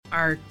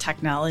Our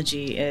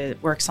technology,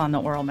 it works on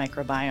the oral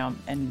microbiome,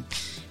 and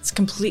it's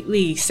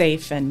completely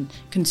safe and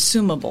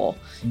consumable.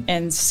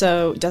 And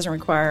so it doesn't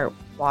require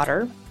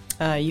water.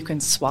 You can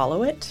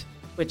swallow it,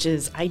 which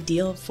is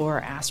ideal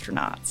for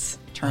astronauts,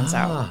 turns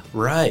out.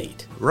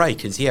 Right.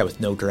 Because, with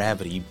no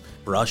gravity,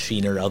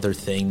 brushing or other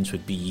things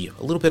would be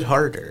a little bit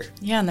harder.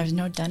 Yeah, and there's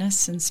no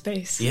dentists in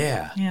space.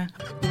 Yeah.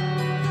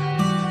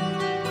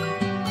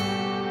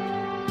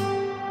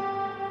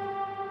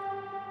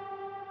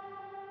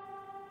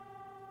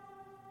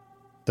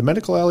 The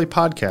Medical Alley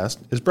podcast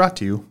is brought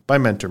to you by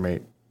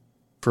MentorMate.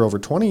 For over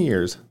 20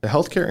 years, the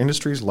healthcare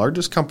industry's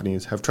largest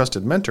companies have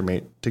trusted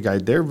MentorMate to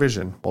guide their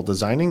vision while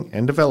designing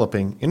and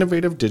developing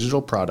innovative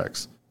digital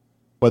products.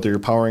 Whether you're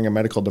powering a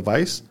medical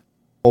device,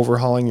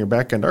 overhauling your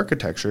back-end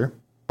architecture,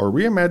 or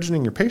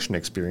reimagining your patient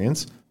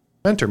experience,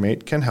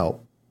 MentorMate can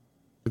help.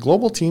 The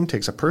global team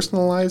takes a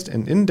personalized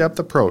and in-depth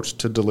approach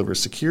to deliver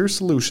secure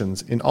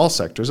solutions in all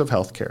sectors of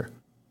healthcare.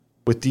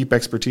 With deep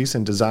expertise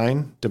in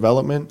design,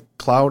 development,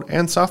 cloud,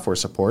 and software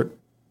support,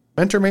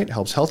 MentorMate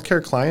helps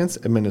healthcare clients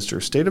administer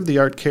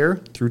state-of-the-art care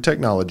through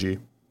technology.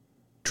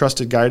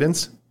 Trusted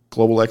guidance,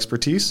 global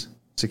expertise,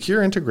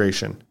 secure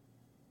integration.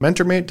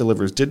 MentorMate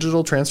delivers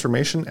digital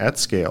transformation at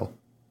scale.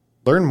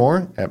 Learn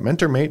more at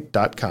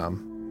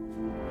mentormate.com.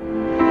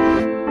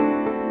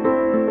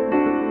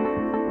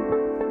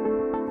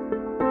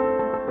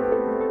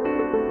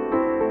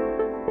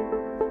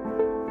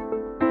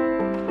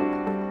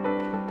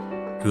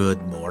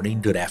 Good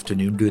morning, good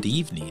afternoon, good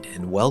evening,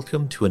 and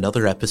welcome to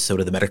another episode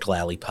of the Medical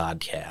Alley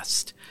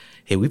podcast.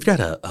 Hey, we've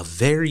got a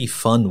very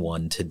fun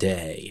one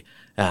today,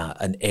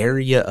 an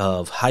area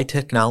of high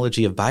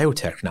technology, of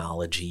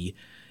biotechnology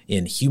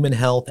in human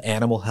health,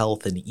 animal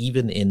health, and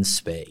even in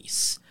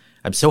space.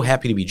 I'm so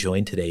happy to be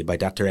joined today by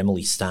Dr.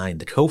 Emily Stein,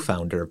 the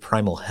co-founder of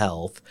Primal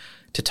Health,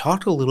 to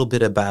talk a little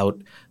bit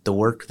about the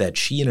work that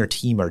she and her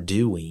team are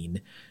doing,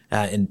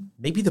 and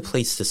maybe the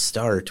place to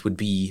start would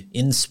be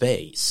in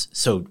space.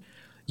 So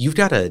you've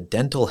got a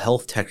dental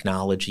health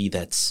technology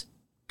that's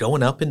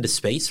going up into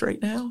space right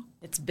now?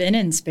 It's been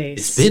in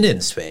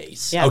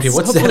space. Yeah, okay,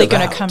 what's hopefully that about?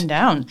 going to come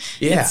down.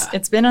 Yeah.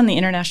 It's been on the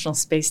International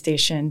Space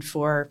Station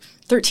for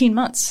 13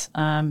 months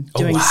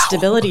doing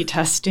stability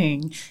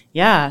testing.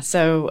 Yeah,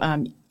 so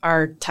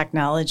our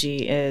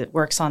technology, it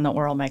works on the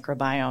oral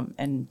microbiome,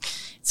 and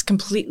it's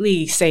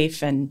completely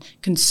safe and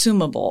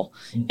consumable.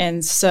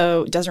 And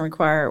so it doesn't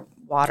require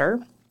water.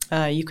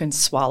 You can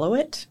swallow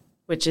it,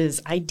 which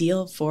is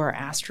ideal for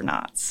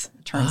astronauts,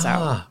 it turns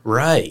out.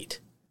 Right.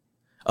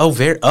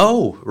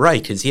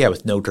 Right, because,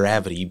 with no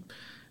gravity,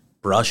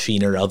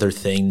 brushing or other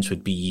things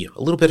would be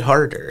a little bit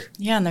harder.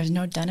 Yeah, and there's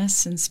no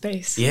dentists in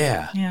space.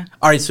 Yeah.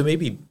 All right, so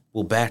maybe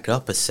we'll back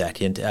up a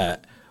second.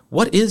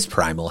 What is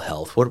Primal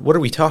Health? What are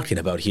we talking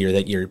about here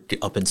that you're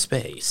up in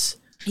space?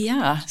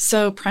 Yeah,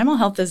 so Primal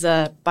Health is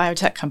a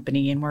biotech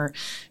company, and we're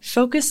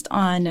focused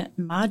on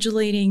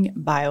modulating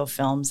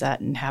biofilms that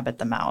inhabit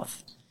the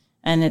mouth.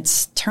 And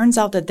it turns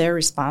out that they're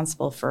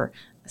responsible for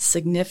a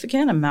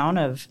significant amount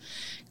of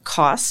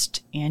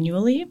cost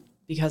annually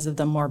because of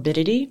the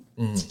morbidity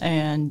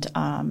and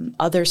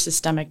other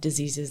systemic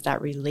diseases that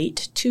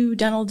relate to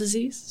dental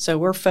disease. So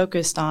we're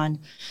focused on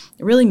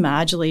really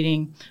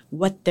modulating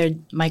what their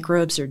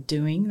microbes are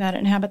doing that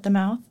inhabit the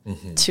mouth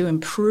to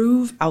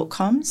improve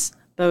outcomes,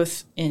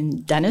 both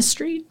in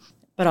dentistry,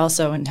 but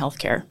also in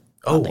healthcare.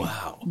 Oh,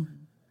 wow.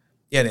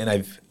 Yeah,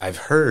 and I've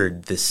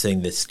heard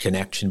this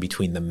connection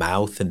between the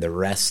mouth and the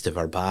rest of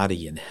our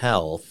body and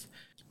health.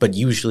 But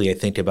usually I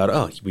think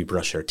about, we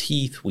brush our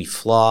teeth, we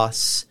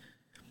floss.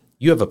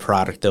 You have a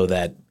product, though,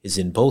 that is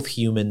in both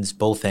humans,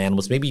 both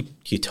animals. Maybe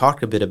you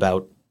talk a bit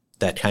about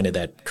that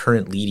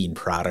current leading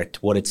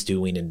product, what it's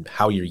doing and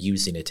how you're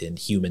using it in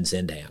humans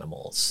and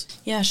animals.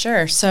 Yeah,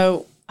 sure.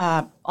 So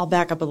I'll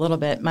back up a little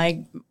bit.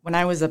 When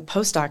I was a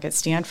postdoc at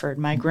Stanford,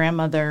 my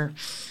grandmother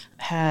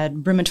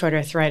had rheumatoid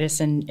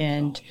arthritis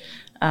and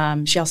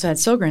she also had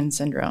Sjogren's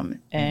syndrome,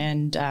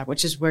 and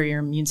which is where your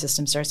immune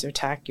system starts to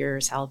attack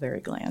your salivary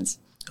glands.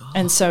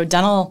 And so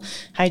dental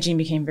hygiene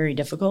became very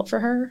difficult for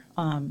her,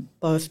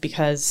 both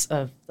because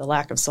of the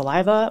lack of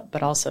saliva,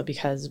 but also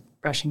because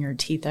brushing her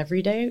teeth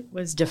every day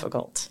was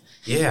difficult.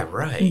 Yeah,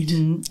 right.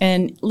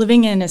 And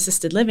living in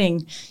assisted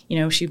living,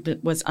 she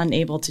was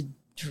unable to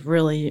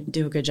really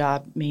do a good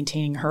job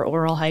maintaining her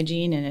oral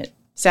hygiene, and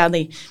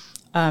sadly,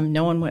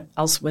 no one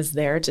else was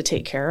there to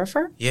take care of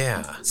her.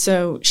 Yeah.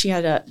 So she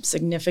had a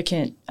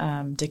significant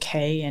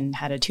decay and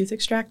had a tooth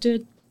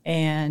extracted,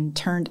 and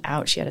turned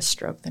out she had a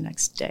stroke the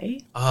next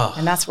day.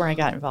 And that's where I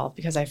got involved,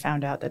 because I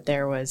found out that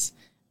there was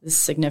this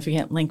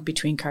significant link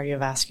between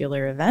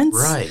cardiovascular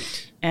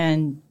events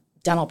and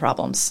dental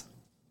problems.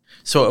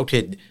 So,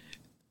 okay,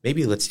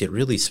 maybe let's get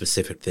really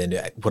specific then.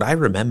 What I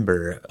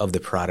remember of the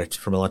product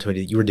from a long time ago,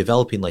 you were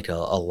developing like a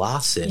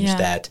lozenge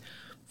that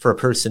for a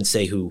person,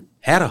 say, who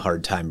had a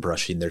hard time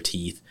brushing their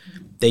teeth,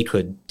 they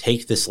could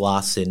take this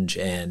lozenge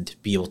and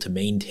be able to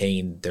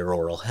maintain their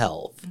oral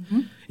health.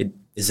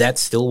 Is that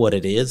still what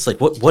it is? Like,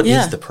 what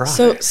is the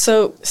product?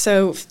 So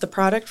the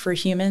product for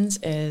humans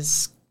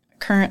is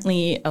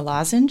currently a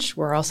lozenge.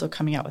 We're also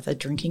coming out with a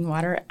drinking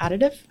water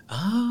additive.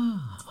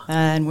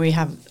 And we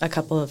have a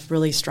couple of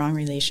really strong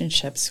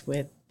relationships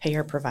with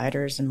payer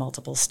providers in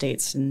multiple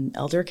states in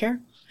elder care.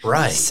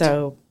 Right.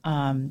 So,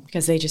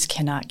 because they just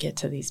cannot get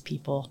to these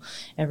people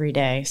every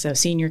day. So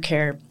senior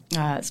care,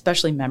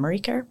 especially memory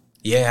care.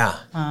 Yeah.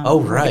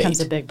 Right.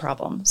 Becomes a big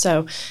problem.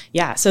 So,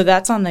 yeah, so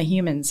that's on the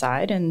human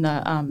side. And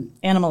the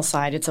animal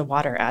side, it's a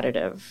water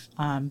additive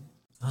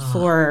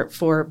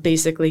for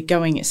basically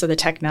going. So the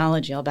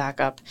technology, I'll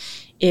back up,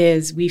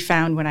 is we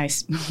found when I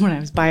was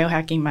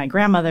biohacking my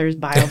grandmother's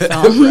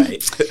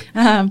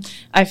biofilm,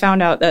 I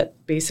found out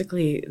that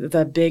basically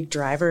the big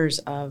drivers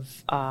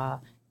of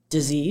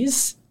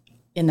disease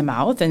in the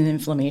mouth and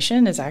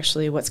inflammation is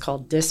actually what's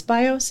called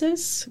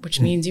dysbiosis, which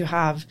means you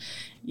have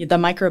the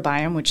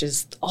microbiome, which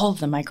is all of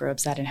the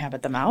microbes that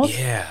inhabit the mouth,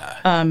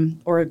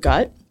 or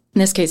gut. In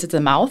this case, it's the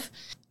mouth.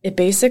 It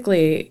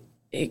basically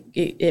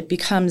it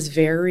becomes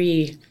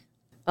a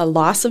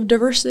loss of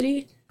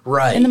diversity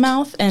in the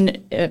mouth,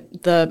 and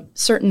the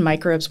certain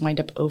microbes wind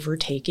up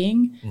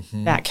overtaking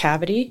that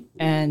cavity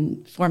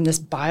and form this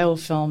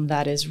biofilm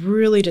that is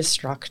really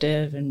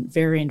destructive and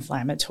very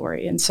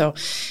inflammatory. And so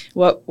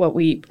what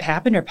we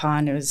happened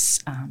upon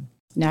was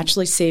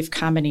naturally safe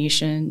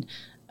combination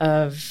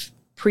of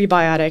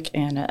prebiotic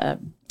and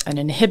an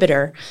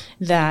inhibitor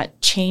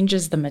that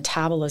changes the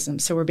metabolism.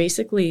 So we're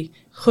basically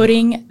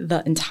putting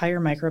the entire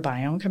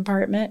microbiome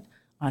compartment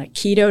on a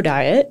keto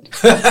diet.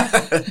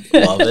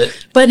 Love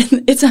it. But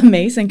it's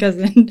amazing because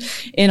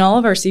in all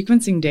of our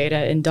sequencing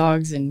data in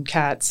dogs and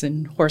cats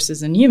and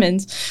horses and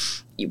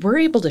humans, we're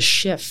able to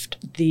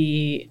shift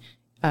the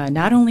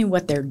not only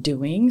what they're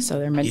doing, so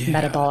their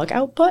metabolic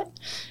output,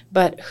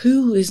 but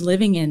who is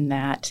living in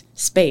that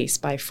space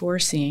by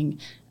forcing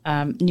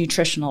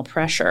nutritional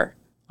pressure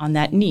on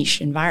that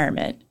niche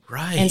environment.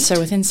 Right. And so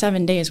within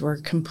 7 days, we're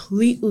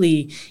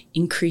completely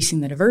increasing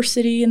the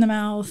diversity in the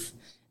mouth.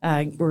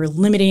 We're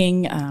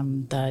limiting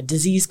the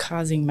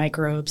disease-causing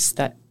microbes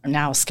that are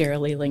now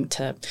scarily linked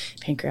to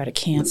pancreatic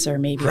cancer,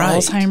 maybe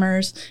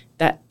Alzheimer's,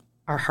 that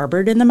are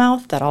harbored in the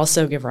mouth that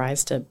also give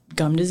rise to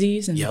gum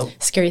disease and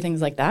scary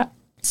things like that.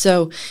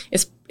 So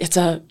it's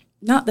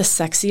not the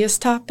sexiest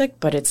topic,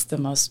 but it's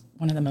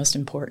one of the most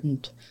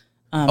important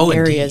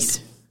areas.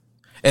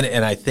 Indeed.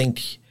 And I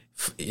think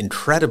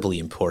incredibly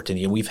important.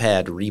 You know, we've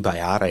had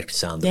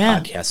rebiotics on the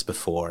podcast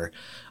before.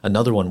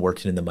 Another one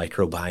working in the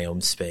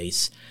microbiome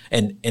space.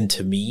 And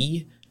to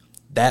me,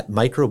 that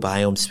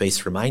microbiome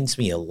space reminds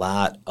me a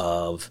lot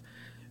of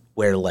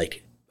where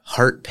like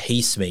heart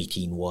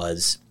pacemaking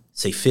was,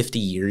 say, 50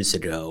 years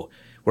ago,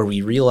 where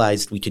we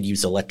realized we could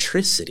use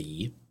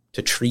electricity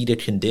to treat a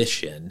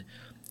condition.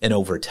 And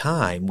over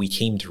time, we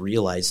came to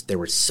realize there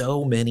were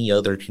so many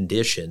other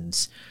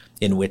conditions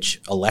in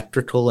which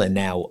electrical and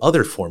now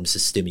other forms of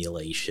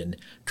stimulation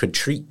could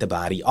treat the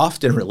body,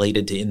 often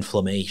related to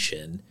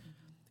inflammation.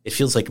 It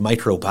feels like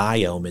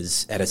microbiome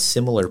is at a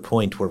similar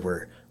point where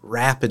we're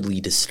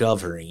rapidly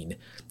discovering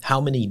how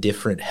many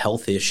different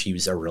health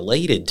issues are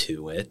related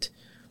to it,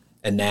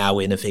 and now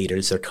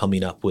innovators are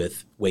coming up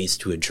with ways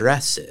to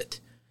address it.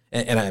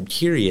 And I'm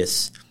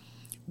curious,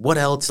 what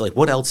else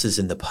is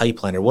in the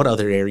pipeline, or what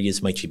other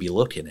areas might you be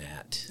looking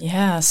at?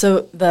 Yeah,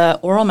 so the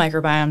oral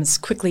microbiome has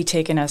quickly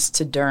taken us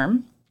to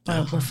derm.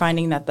 We're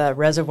finding that the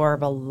reservoir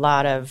of a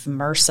lot of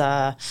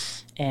MRSA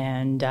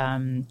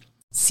and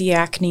C.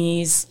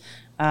 acnes,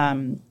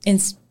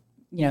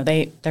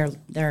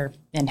 they're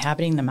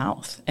inhabiting the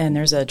mouth, and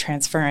there's a direct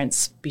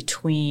transference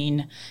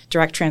between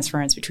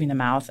the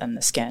mouth and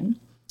the skin.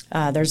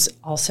 There's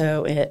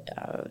also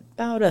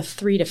about a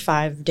 3 to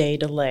 5 day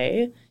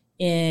delay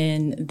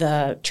in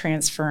the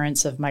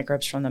transference of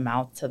microbes from the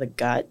mouth to the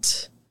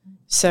gut.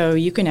 So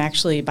you can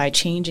actually, by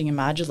changing and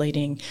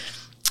modulating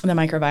the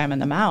microbiome in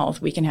the mouth,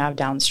 we can have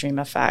downstream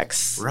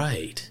effects.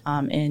 Right.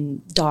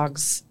 In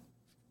dogs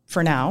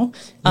for now,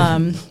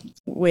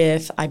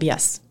 with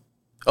IBS.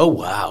 Oh,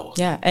 wow.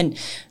 Yeah. And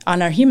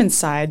on our human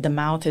side, the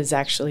mouth is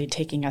actually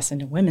taking us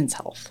into women's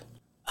health.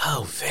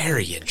 Oh,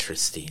 very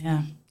interesting.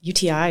 Yeah.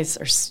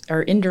 UTIs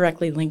are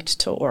indirectly linked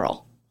to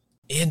oral.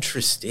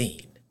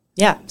 Interesting.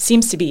 Yeah,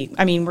 seems to be.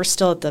 I mean, we're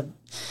still at the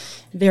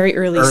very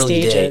early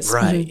stages, day,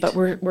 right? But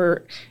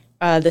we're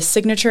the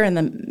signature and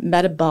the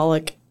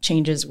metabolic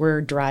changes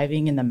we're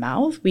driving in the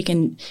mouth.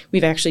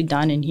 We've actually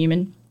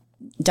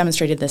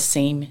demonstrated the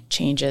same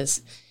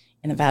changes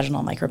in the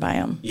vaginal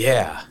microbiome.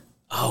 Yeah.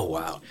 Oh,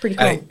 wow. Pretty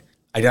cool.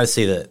 I got to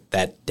say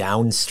that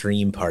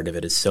downstream part of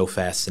it is so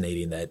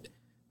fascinating that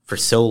for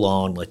so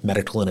long, like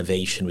medical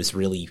innovation was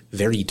really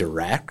very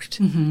direct.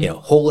 You know,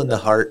 hole in the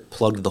heart,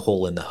 plug the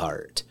hole in the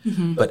heart.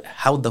 But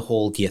how'd the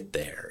hole get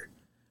there,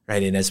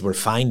 right? And as we're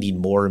finding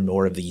more and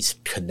more of these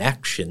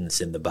connections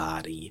in the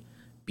body,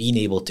 being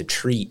able to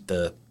treat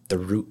the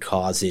root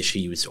cause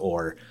issues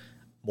or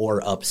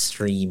more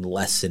upstream,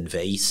 less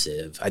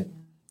invasive,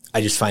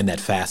 I just find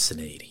that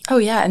fascinating. Oh,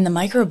 yeah. And the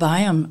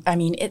microbiome, I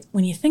mean,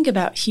 when you think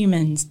about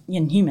humans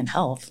in human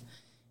health,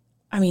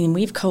 I mean,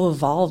 we've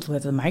co-evolved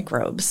with the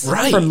microbes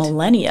for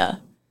millennia.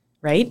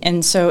 right?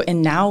 And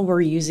now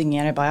we're using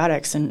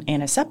antibiotics and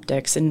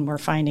antiseptics, and we're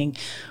finding,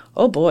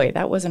 oh boy,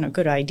 that wasn't a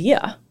good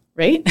idea,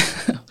 right?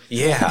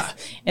 Yeah.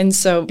 And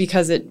so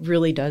because it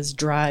really does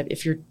drive,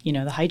 if you're,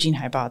 the hygiene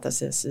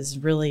hypothesis is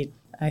really,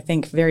 I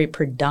think, very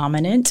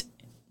predominant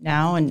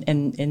now,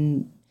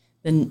 and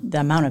the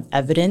amount of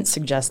evidence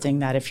suggesting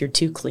that if you're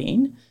too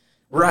clean,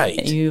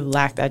 right, you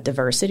lack that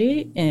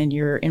diversity and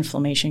your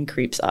inflammation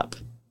creeps up.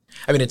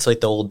 I mean, it's like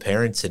the old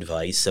parents'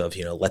 advice of,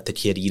 let the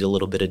kid eat a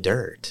little bit of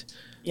dirt.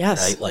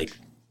 Yes. Right? Like,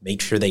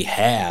 make sure they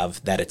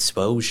have that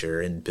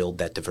exposure and build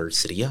that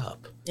diversity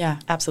up. Yeah,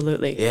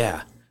 absolutely.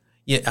 Yeah.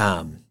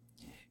 Yeah.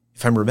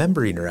 If I'm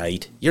remembering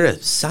right, you're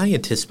a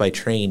scientist by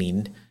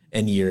training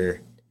and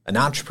you're an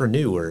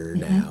entrepreneur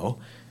now,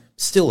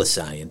 still a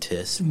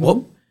scientist.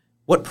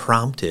 What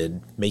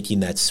prompted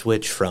making that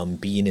switch from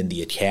being in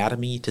the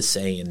academy to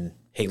saying,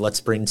 hey, let's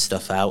bring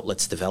stuff out,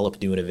 let's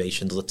develop new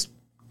innovations, let's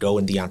go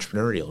in the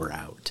entrepreneurial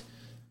route?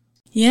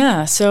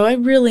 Yeah, so I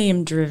really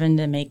am driven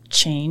to make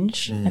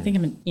change. I think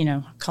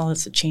I'm, call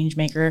this a change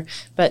maker.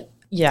 But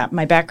yeah,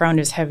 my background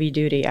is heavy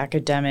duty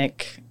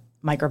academic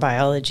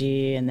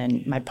microbiology, and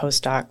then my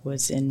postdoc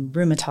was in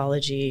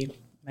rheumatology.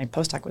 My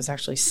postdoc was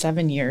actually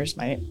 7 years.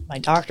 My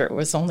doctorate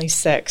was only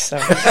 6, so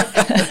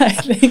I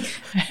think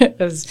it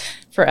was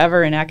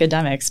forever in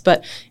academics.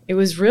 But it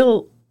was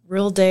real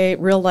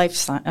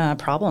life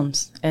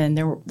problems,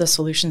 and the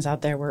solutions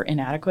out there were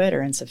inadequate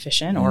or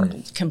insufficient or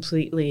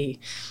completely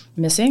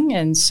missing.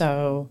 And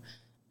so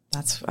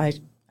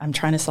I'm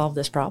trying to solve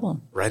this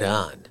problem. Right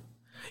on.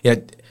 Yeah,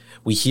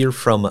 we hear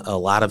from a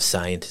lot of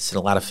scientists and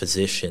a lot of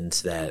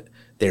physicians that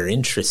they're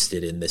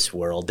interested in this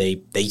world.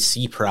 They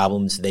see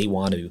problems, they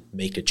want to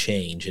make a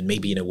change, and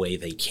maybe in a way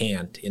they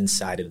can't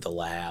inside of the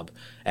lab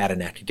at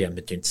an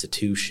academic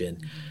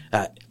institution.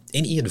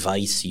 Any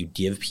advice you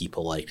give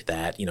people like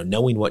that,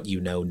 knowing what you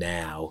know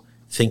now,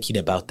 thinking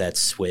about that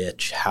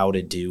switch, how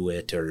to do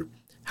it, or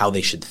how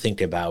they should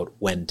think about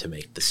when to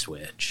make the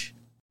switch?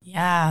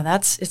 Yeah,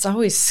 it's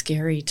always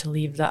scary to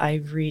leave the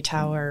ivory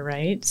tower,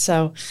 right?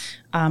 So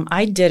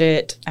I did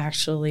it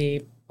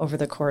actually over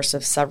the course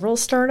of several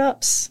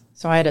startups.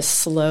 So I had a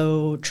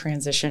slow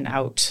transition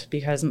out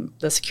because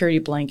the security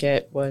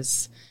blanket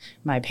was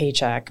my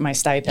paycheck, my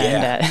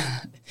stipend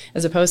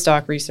as a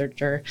postdoc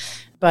researcher.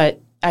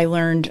 But I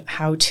learned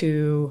how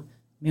to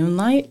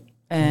moonlight,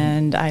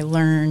 and I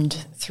learned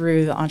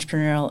through the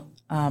entrepreneurial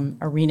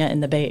arena in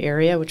the Bay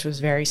Area, which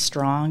was very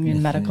strong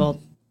in medical,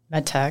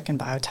 med tech, and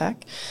biotech.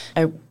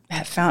 I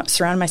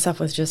surrounded myself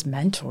with just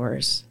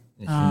mentors.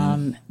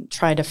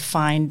 Try to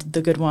find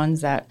the good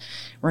ones that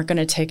weren't going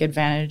to take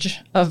advantage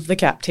of the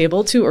cap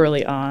table too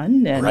early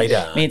on, and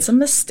made some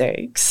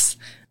mistakes,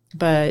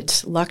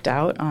 but lucked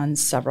out on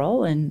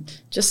several. And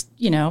just,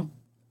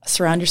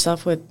 surround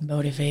yourself with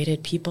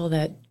motivated people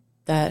that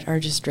are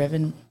just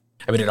driven.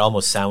 I mean, it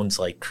almost sounds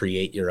like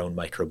create your own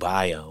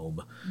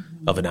microbiome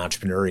of an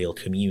entrepreneurial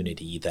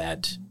community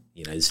that,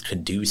 is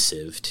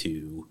conducive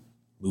to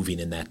moving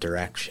in that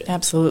direction.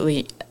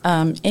 Absolutely.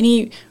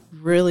 Any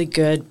really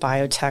good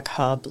biotech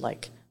hub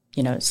like,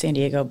 San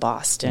Diego,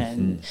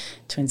 Boston,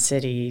 Twin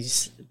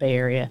Cities, Bay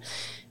Area,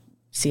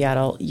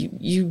 Seattle,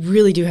 you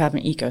really do have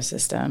an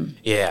ecosystem.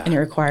 Yeah. And it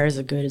requires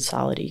a good,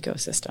 solid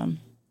ecosystem.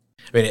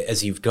 I mean,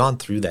 as you've gone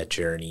through that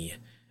journey,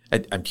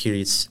 I'm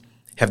curious,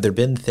 have there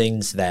been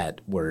things that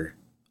were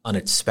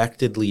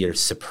unexpectedly or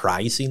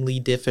surprisingly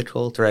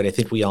difficult? Right? I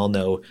think we all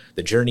know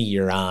the journey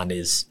you're on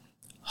is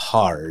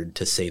hard,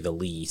 to say the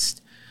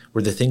least.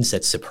 Were there things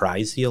that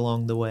surprised you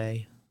along the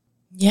way?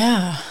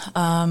 Yeah.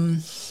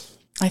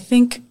 I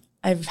think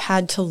I've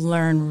had to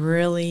learn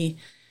really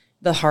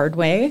the hard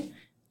way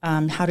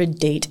how to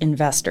date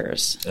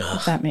investors,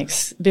 if that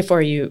makes,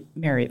 before you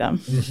marry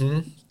them.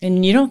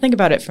 And you don't think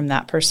about it from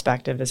that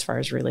perspective as far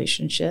as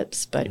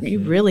relationships, but you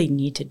really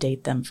need to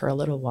date them for a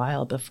little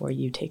while before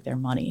you take their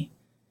money.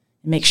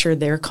 Make sure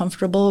they're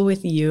comfortable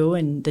with you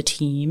and the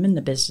team and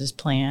the business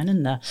plan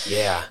and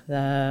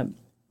the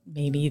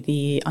maybe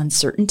the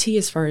uncertainty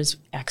as far as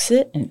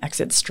exit and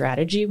exit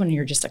strategy when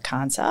you're just a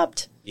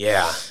concept.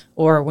 Yeah.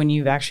 Or when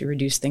you've actually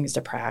reduced things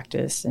to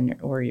practice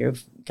or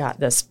you've got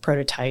this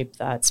prototype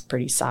that's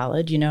pretty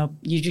solid, you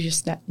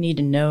just need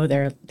to know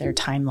their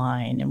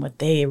timeline and what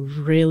they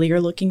really are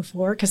looking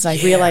for. Because I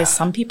realize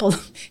some people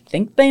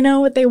think they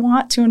know what they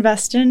want to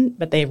invest in,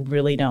 but they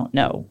really don't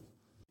know.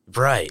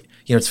 Right.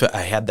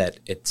 I had that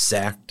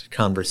exact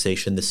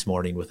conversation this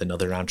morning with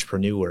another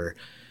entrepreneur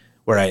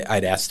where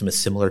I'd asked them a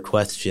similar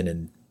question,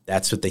 and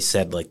that's what they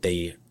said. Like,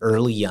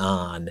 early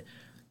on,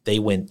 they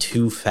went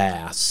too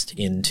fast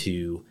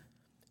into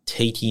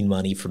taking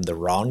money from the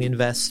wrong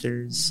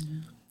investors,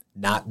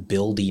 not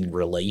building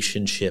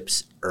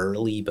relationships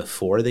early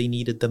before they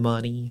needed the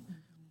money,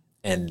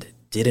 and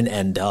didn't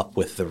end up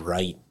with the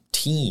right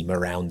team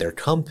around their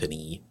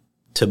company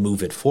to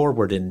move it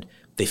forward. And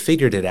they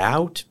figured it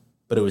out,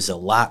 but it was a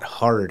lot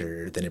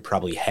harder than it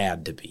probably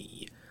had to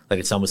be. Like,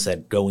 it's almost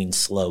that going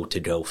slow to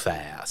go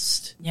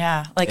fast.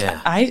 Yeah.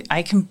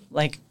 I can,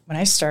 when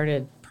I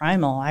started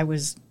Primal, I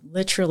was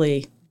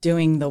literally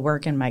doing the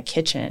work in my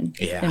kitchen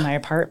in my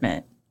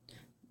apartment,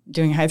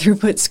 doing high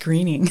throughput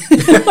screening.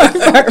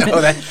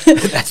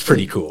 That's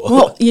pretty cool.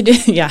 Well, you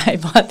did, yeah. I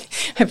bought.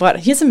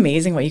 It's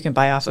amazing what you can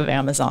buy off of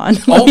Amazon.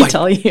 Let me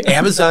tell you,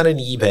 Amazon and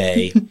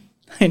eBay.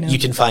 I know. You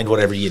can find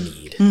whatever you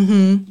need.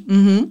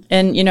 And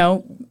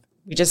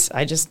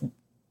I just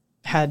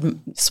had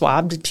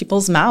swabbed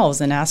people's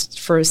mouths and asked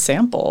for a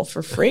sample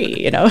for free.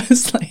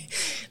 It's like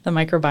the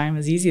microbiome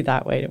is easy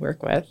that way to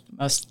work with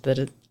most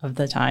of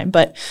the time.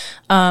 But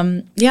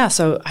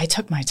so I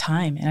took my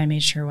time and I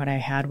made sure what I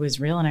had was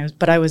real.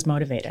 But I was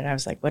motivated. I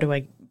was like, what do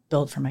I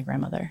build for my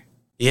grandmother?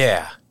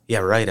 Yeah,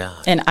 right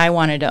on. And I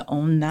wanted to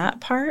own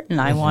that part,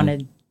 and I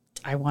wanted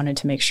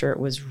to make sure it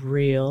was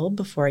real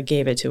before I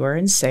gave it to her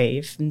and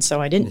safe. And so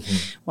I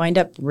didn't wind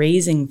up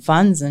raising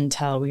funds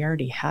until we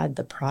already had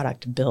the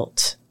product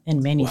built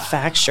and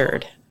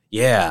manufactured. Wow.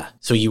 Yeah.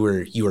 So you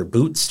were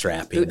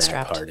bootstrapping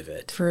that part of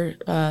it for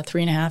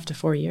 3.5 to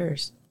 4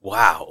 years.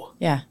 Wow.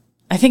 Yeah.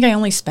 I think I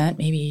only spent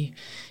maybe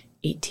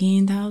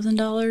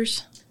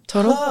 $18,000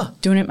 total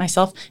doing it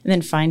myself, and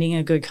then finding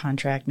a good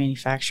contract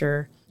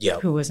manufacturer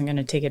who wasn't going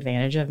to take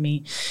advantage of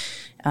me.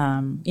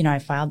 I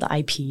filed the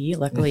IP.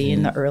 Luckily,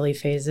 in the early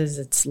phases,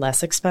 it's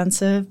less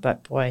expensive.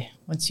 But boy,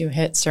 once you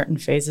hit certain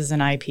phases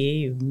in IP,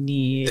 you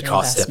need the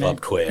cost investment. step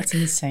up quick. It's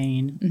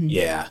insane.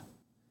 Yeah,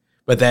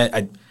 but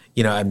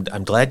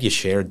I'm glad you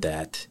shared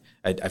that.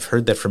 I've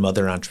heard that from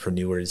other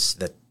entrepreneurs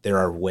that there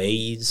are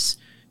ways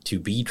to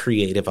be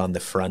creative on the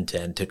front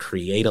end to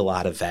create a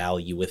lot of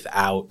value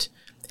without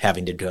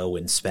having to go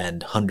and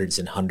spend hundreds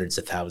and hundreds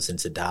of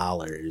thousands of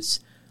dollars.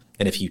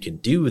 And if you can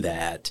do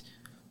that,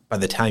 by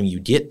the time you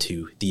get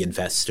to the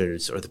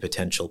investors or the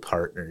potential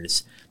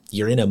partners,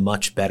 you're in a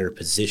much better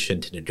position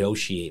to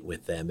negotiate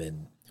with them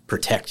and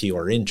protect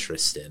your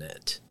interest in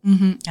it.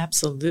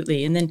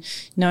 Absolutely. And then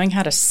knowing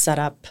how to set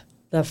up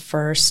the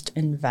first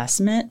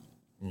investment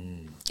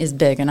is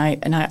big. And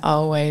I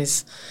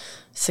always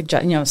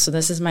suggest, so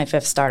this is my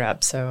 5th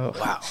startup. So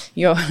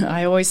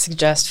I always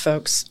suggest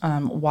folks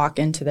walk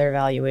into their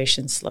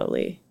valuation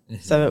slowly.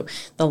 So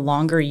the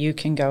longer you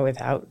can go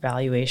without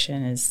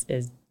valuation is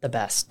the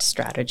best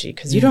strategy,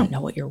 because you don't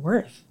know what you're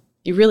worth.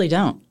 You really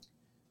don't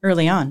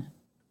early on.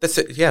 That's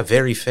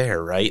very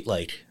fair, right?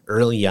 Like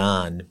early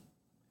on,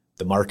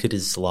 the market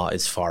is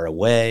far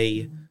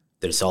away.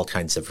 There's all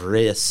kinds of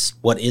risks.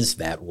 What is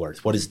that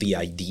worth? What is the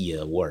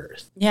idea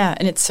worth? Yeah,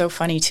 and it's so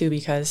funny too,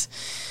 because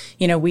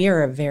we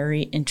are a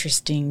very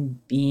interesting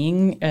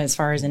being as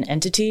far as an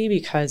entity,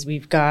 because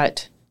we've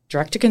got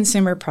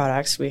direct-to-consumer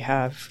products, we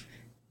have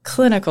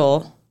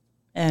clinical,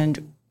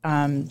 and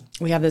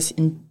we have this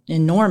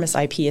enormous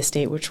IP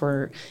estate, which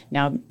we're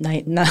now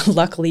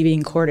luckily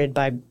being courted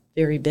by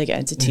very big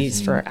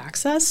entities for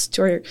access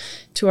to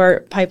our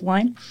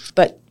pipeline.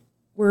 But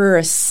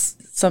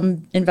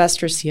some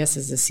investors see us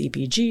as a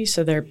CPG,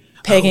 so they're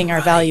pegging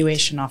our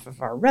valuation off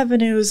of our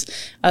revenues.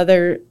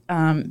 Other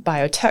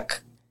biotech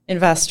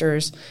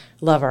investors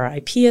love our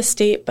IP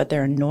estate, but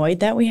they're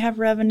annoyed that we have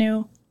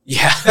revenue.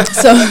 Yeah.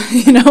 So,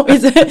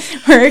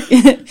 we're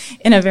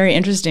in a very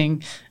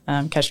interesting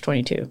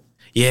catch-22.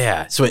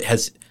 Yeah. So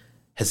has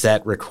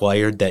that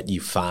required that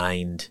you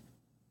find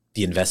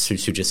the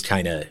investors who just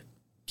kind of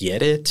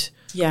get it?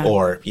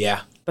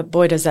 Yeah. But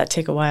boy, does that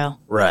take a while.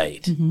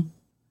 Right.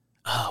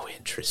 Oh,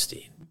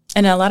 interesting.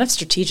 And a lot of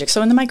strategic.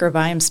 So in the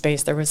microbiome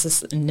space, there was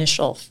this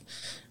initial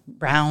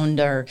round,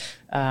 or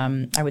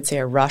I would say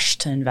a rush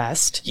to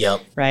invest.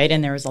 Yep. Right.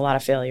 And there was a lot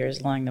of failures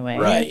along the way.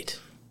 Right.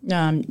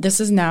 This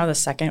is now the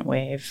second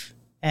wave.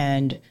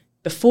 And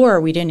before,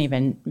 we didn't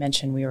even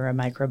mention we were a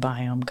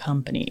microbiome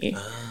company.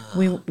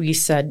 We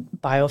said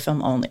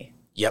biofilm only.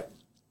 Yep.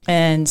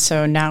 And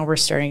so now we're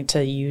starting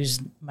to use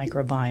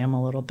microbiome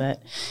a little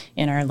bit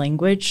in our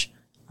language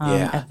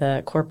at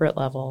the corporate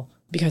level,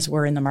 because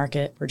we're in the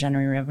market, we're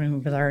generating revenue,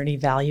 we've already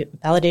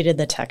validated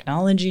the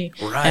technology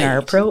and our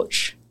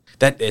approach.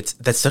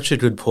 That's such a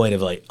good point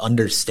of like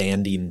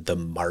understanding the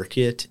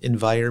market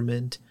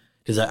environment.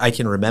 Because I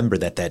can remember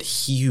that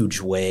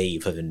huge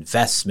wave of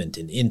investment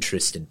and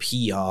interest in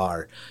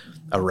PR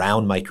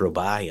around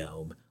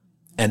microbiome,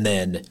 and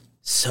then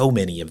so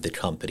many of the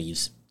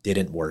companies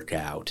didn't work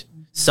out.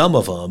 Some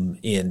of them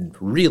in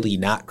really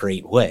not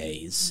great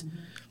ways.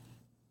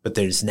 But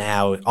there's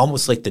now,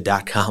 almost like the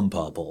dot-com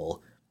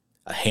bubble,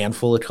 a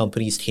handful of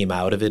companies came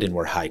out of it and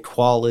were high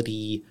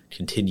quality,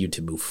 continued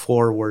to move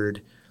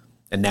forward.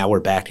 And now we're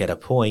back at a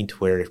point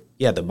where,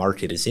 the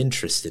market is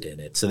interested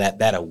in it. So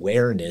that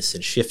awareness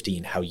and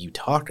shifting how you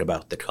talk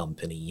about the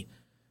company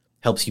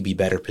helps you be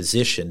better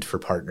positioned for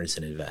partners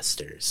and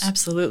investors.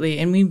 Absolutely.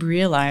 And we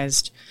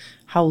realized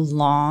how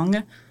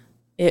long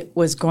it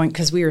was going,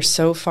 because we were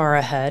so far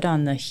ahead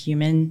on the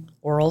human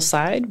oral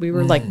side. We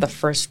were like the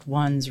first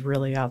ones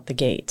really out the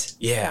gate.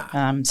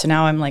 Yeah. So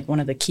now I'm like one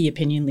of the key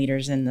opinion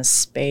leaders in this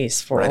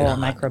space for oral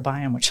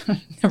microbiome, which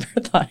I never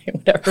thought I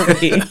would ever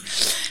be.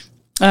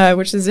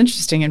 Which is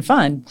interesting and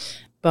fun.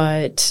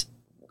 But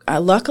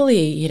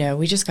luckily,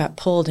 we just got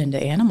pulled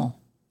into animal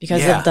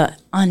because of the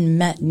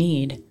unmet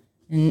need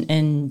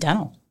in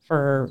dental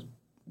for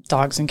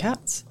dogs and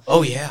cats.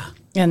 Oh, yeah.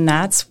 And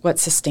that's what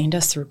sustained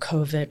us through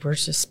COVID,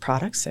 was just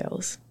product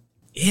sales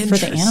for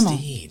Interesting. the animal.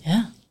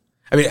 Yeah.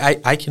 I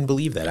mean, I can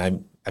believe that.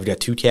 I've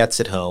got 2 cats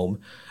at home.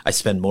 I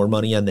spend more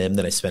money on them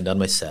than I spend on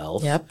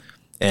myself. Yep.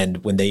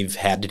 And when they've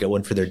had to go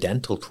in for their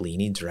dental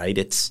cleanings, right,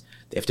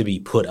 they have to be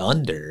put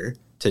under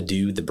to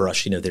do the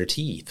brushing of their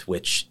teeth,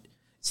 which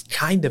is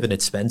kind of an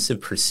expensive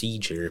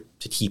procedure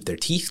to keep their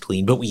teeth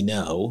clean, but we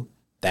know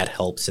that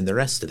helps in the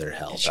rest of their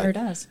health. It sure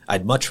does.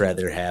 I'd much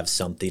rather have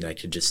something I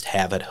could just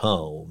have at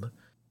home.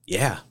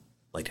 Yeah,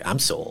 like I'm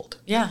sold.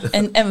 Yeah.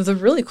 And the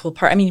really cool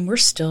part, I mean, we're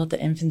still at the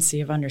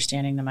infancy of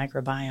understanding the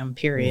microbiome,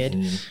 period.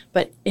 Mm-hmm.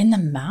 But in the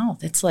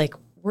mouth, it's like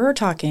we're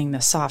talking the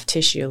soft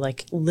tissue,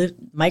 like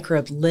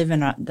microbes live in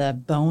the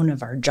bone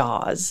of our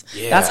jaws.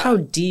 Yeah. That's how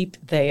deep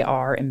they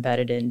are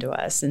embedded into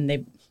us.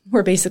 And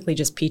we're basically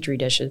just petri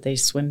dishes. They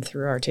swim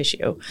through our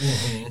tissue.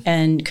 Mm-hmm.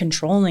 And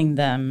controlling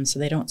them so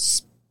they don't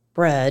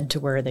spread to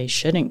where they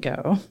shouldn't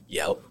go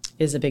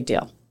is a big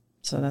deal.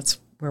 So that's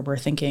where we're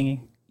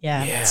thinking.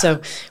 Yeah.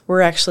 So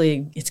we're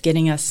actually, it's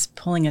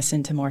pulling us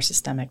into more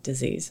systemic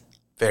disease.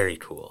 Very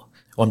cool.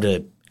 Well, I'm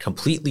going to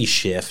completely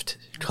shift,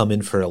 come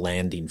in for a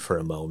landing for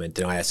a moment,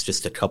 and I'll ask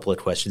just a couple of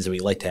questions that we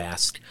like to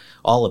ask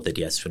all of the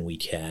guests when we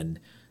can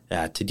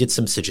to get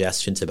some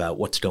suggestions about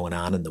what's going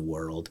on in the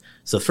world.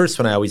 So the first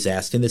one I always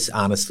ask, and this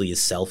honestly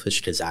is selfish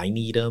because I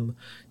need them,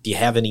 do you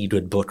have any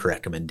good book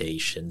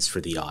recommendations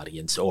for the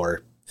audience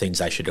or things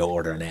I should go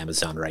order on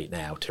Amazon right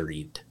now to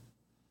read?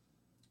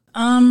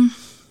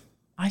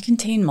 I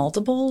Contain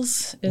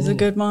Multiples is a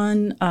good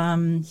one.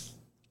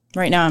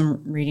 Right now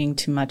I'm reading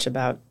too much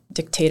about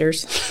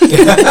dictators.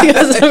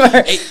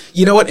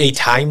 You know what? A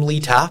timely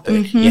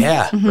topic. Mm-hmm,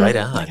 yeah, mm-hmm. Right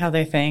on. Like how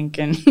they think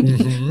and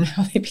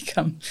how they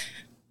become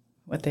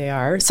what they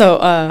are. So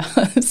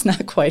it's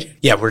not quite.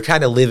 Yeah, we're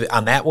kind of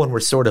on that one.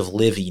 We're sort of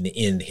living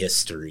in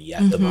history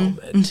at the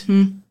moment.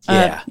 Mm-hmm.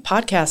 Yeah.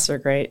 Podcasts are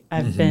great.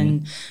 I've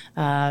been,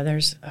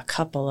 there's a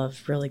couple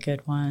of really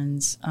good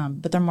ones,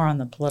 but they're more on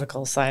the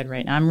political side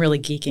right now. I'm really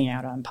geeking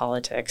out on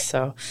politics.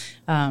 So,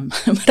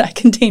 but I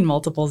Contain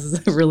Multiples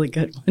is a really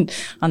good one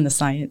on the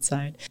science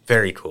side.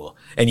 Very cool.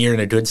 And you're in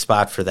a good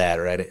spot for that,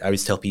 right? I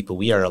always tell people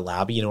we are a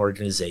lobbying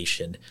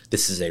organization.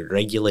 This is a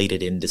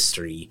regulated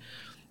industry.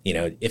 You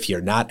know, if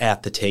you're not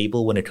at the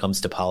table when it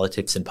comes to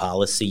politics and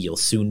policy, you'll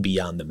soon be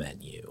on the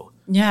menu.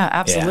 Yeah,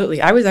 absolutely.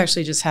 Yeah. I was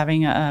actually just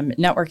having a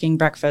networking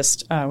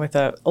breakfast with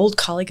an old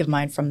colleague of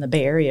mine from the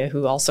Bay Area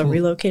who also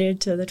relocated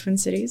to the Twin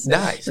Cities.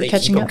 Nice. They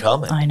keep them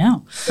coming. I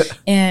know.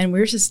 And we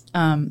were just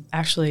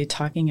actually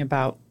talking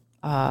about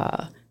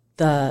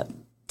the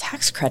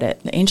tax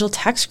credit, the angel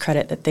tax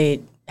credit that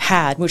they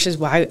had, which is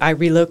why I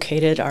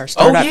relocated our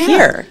startup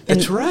here.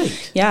 That's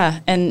right.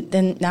 Yeah. And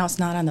then now it's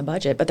not on the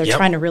budget, but they're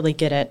trying to really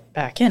get it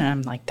back in. And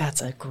I'm like,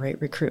 that's a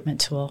great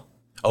recruitment tool.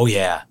 Oh,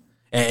 yeah.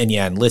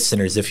 And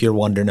listeners, if you're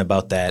wondering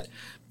about that,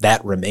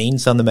 that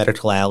remains on the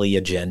Medical Alley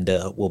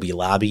agenda. We'll be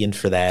lobbying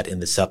for that in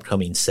this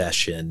upcoming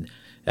session.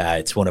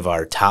 It's one of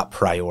our top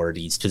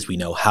priorities because we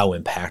know how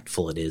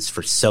impactful it is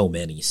for so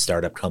many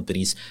startup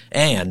companies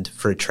and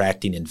for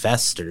attracting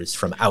investors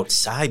from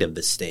outside of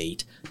the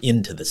state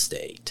into the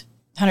state.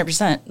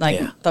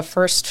 100%. The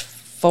first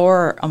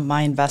 4 of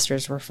my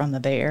investors were from the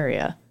Bay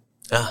Area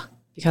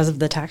because of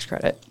the tax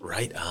credit.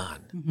 Right on.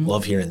 Mm-hmm.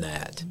 Love hearing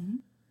that.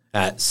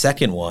 Mm-hmm.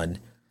 Second one,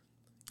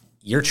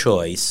 your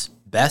choice,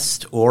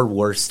 best or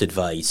worst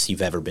advice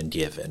you've ever been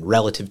given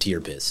relative to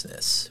your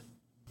business.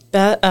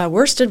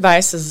 Worst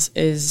advice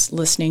is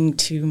listening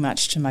too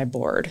much to my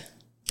board.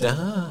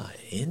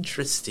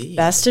 Interesting.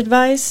 Best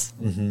advice,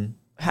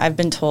 I've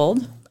been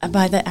told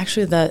by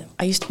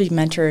I used to be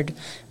mentored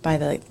by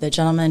the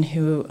gentleman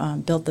who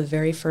built the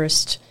very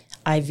first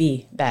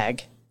IV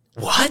bag.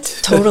 What?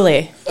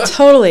 Totally.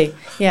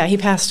 Yeah, he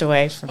passed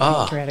away from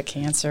pancreatic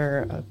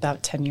cancer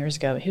about 10 years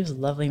ago. He was a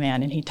lovely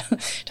man, and he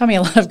taught me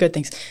a lot of good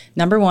things.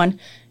 Number 1,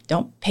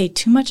 don't pay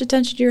too much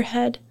attention to your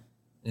head.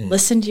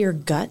 Listen to your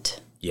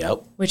gut.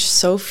 Yep. Which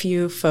so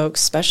few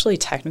folks, especially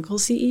technical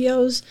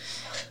CEOs,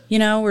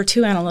 we're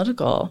too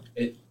analytical.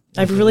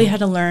 I've really had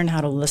to learn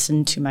how to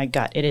listen to my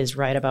gut. It is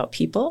right about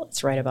people.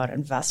 It's right about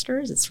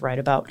investors. It's right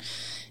about,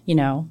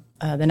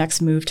 the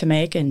next move to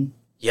make. And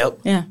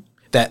yeah.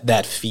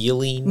 That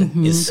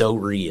feeling is so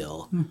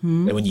real.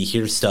 And when you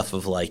hear stuff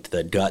of like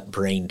the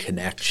gut-brain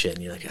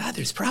connection, you're like,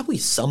 there's probably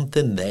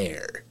something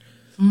there.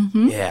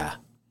 Yeah.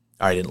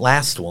 All right, and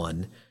last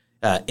one.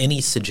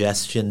 Any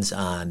suggestions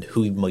on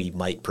who we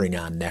might bring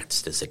on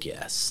next as a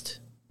guest?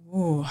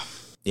 Ooh.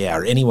 Yeah,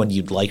 or anyone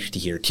you'd like to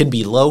hear. Can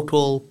be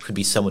local, could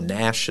be someone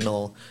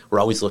national.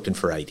 We're always looking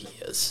for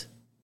ideas.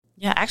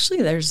 Yeah,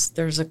 actually,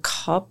 there's a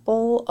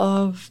couple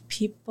of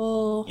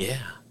people.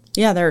 Yeah.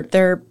 Yeah,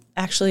 they're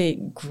actually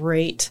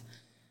great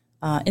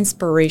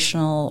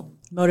inspirational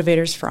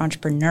motivators for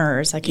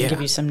entrepreneurs. I can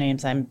give you some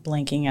names. I'm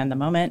blanking on the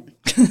moment.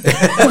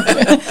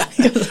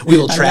 We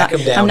will track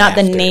them down. I'm not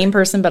the name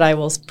person, but I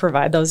will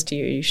provide those to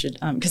you. You should,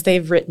 because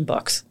they've written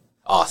books.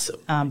 Awesome.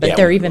 But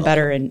they're even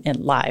better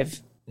in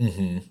live.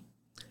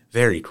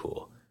 Very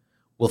cool.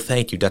 Well,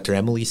 thank you, Dr.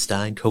 Emily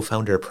Stein,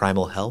 co-founder of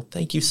Primal Health.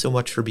 Thank you so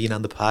much for being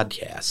on the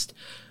podcast.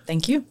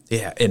 Thank you.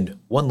 Yeah, and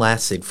one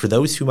last thing, for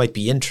those who might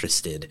be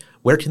interested,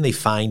 where can they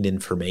find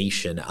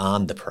information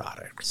on the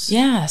products?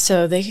 Yeah,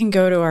 so they can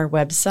go to our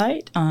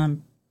website,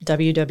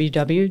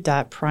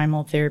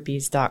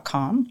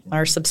 www.primaltherapies.com.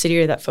 Our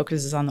subsidiary that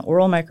focuses on the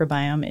oral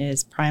microbiome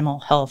is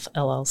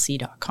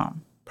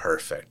primalhealthllc.com.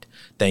 Perfect.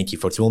 Thank you,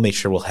 folks. We'll make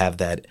sure we'll have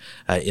that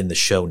in the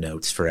show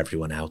notes for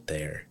everyone out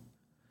there.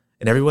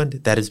 And everyone,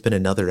 that has been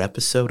another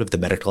episode of the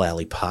Medical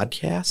Alley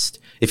Podcast.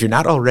 If you're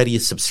not already a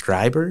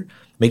subscriber,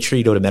 make sure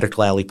you go to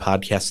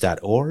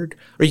medicalalleypodcast.org,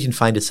 or you can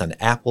find us on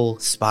Apple,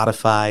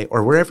 Spotify,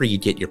 or wherever you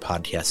get your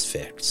podcast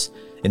fix.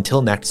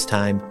 Until next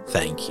time,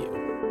 thank you.